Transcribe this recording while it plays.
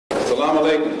Salaam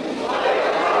Alaikum.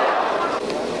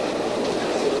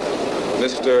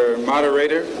 Mr.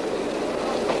 Moderator,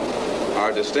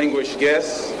 our distinguished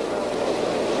guests,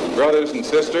 brothers and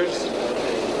sisters,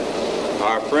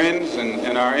 our friends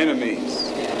and our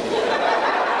enemies.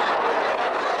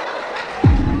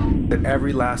 That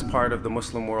every last part of the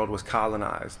Muslim world was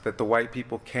colonized, that the white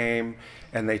people came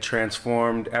and they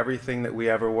transformed everything that we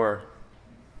ever were.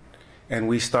 And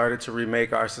we started to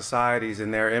remake our societies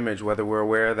in their image, whether we're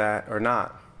aware of that or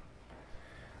not.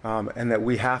 And that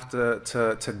we have to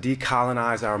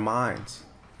decolonize our minds.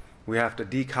 We have to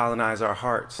decolonize our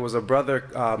hearts. There was a brother,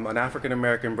 an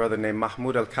African-American brother named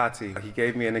Mahmoud al-Khati. He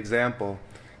gave me an example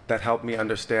that helped me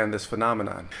understand this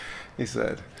phenomenon. He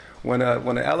said, when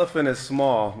an elephant is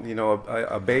small, you know,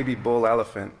 a baby bull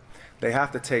elephant, they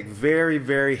have to take very,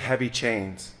 very heavy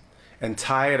chains and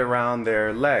tie it around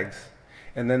their legs.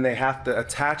 And then they have to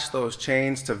attach those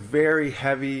chains to very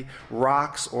heavy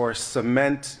rocks or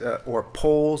cement or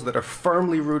poles that are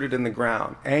firmly rooted in the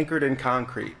ground, anchored in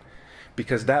concrete,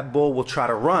 because that bull will try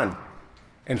to run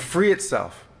and free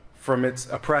itself from its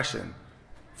oppression,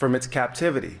 from its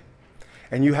captivity.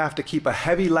 And you have to keep a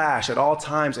heavy lash at all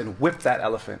times and whip that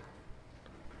elephant.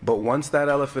 But once that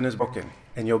elephant is broken,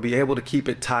 and you'll be able to keep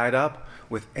it tied up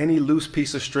with any loose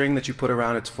piece of string that you put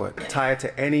around its foot, tie it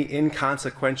to any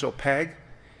inconsequential peg,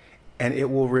 and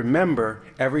it will remember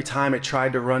every time it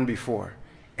tried to run before,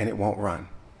 and it won't run.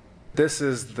 This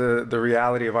is the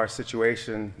reality of our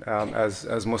situation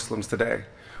as Muslims today.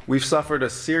 We've suffered a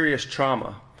serious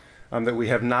trauma that we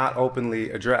have not openly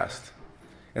addressed.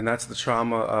 And that's the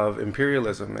trauma of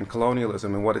imperialism and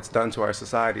colonialism and what it's done to our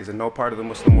societies, and no part of the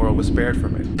Muslim world was spared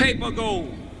from it. Paper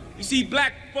gold. You see,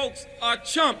 black folks are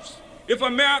chumps. If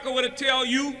America were to tell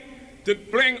you to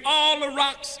bring all the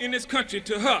rocks in this country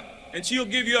to her, and she'll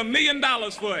give you $1 million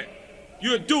for it,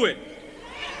 you'll do it.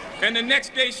 And the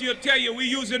next day she'll tell you we're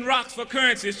using rocks for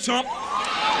currencies, chump.